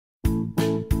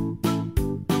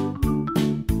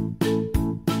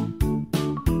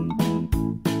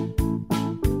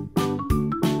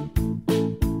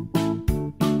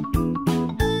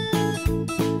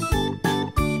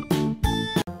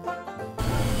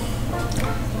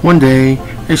One day,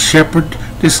 a shepherd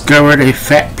discovered a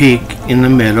fat pig in the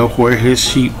meadow where his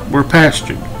sheep were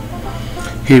pastured.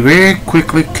 He very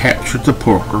quickly captured the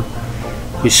porker,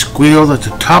 which squealed at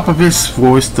the top of his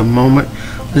voice the moment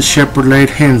the shepherd laid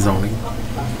hands on him.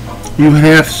 You would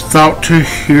have thought to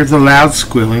hear the loud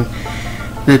squealing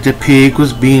that the pig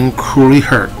was being cruelly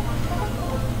hurt.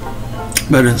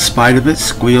 But in spite of its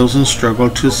squeals and struggle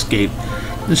to escape,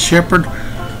 the shepherd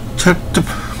took the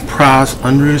prize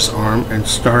under his arm and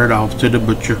started off to the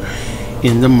butcher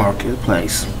in the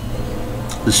marketplace.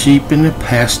 The sheep in the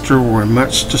pasture were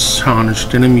much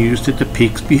astonished and amused at the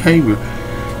pig's behavior,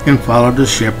 and followed the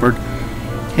shepherd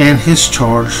and his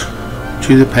charge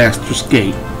to the pasture's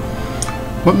gate.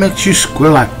 "What makes you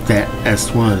squeal like that?"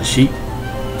 asked one of the sheep.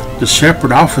 "The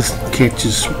shepherd often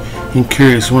catches and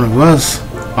carries one of us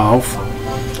off,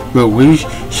 but we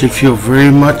should feel very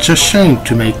much ashamed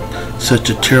to make such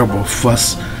a terrible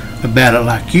fuss about it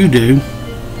like you do."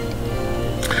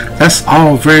 "That's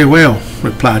all very well,"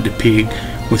 replied the pig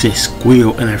with a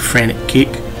squeal and a frantic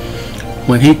kick.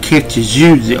 "When he catches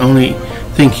you, the only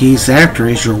thing he's after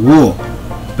is your wool,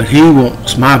 but he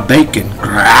wants my bacon."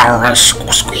 Growl,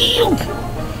 squeal.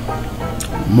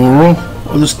 Moral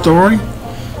of the story: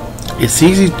 it's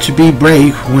easy to be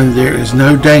brave when there is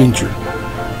no danger.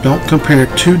 Don't compare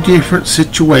two different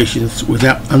situations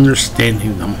without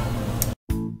understanding them.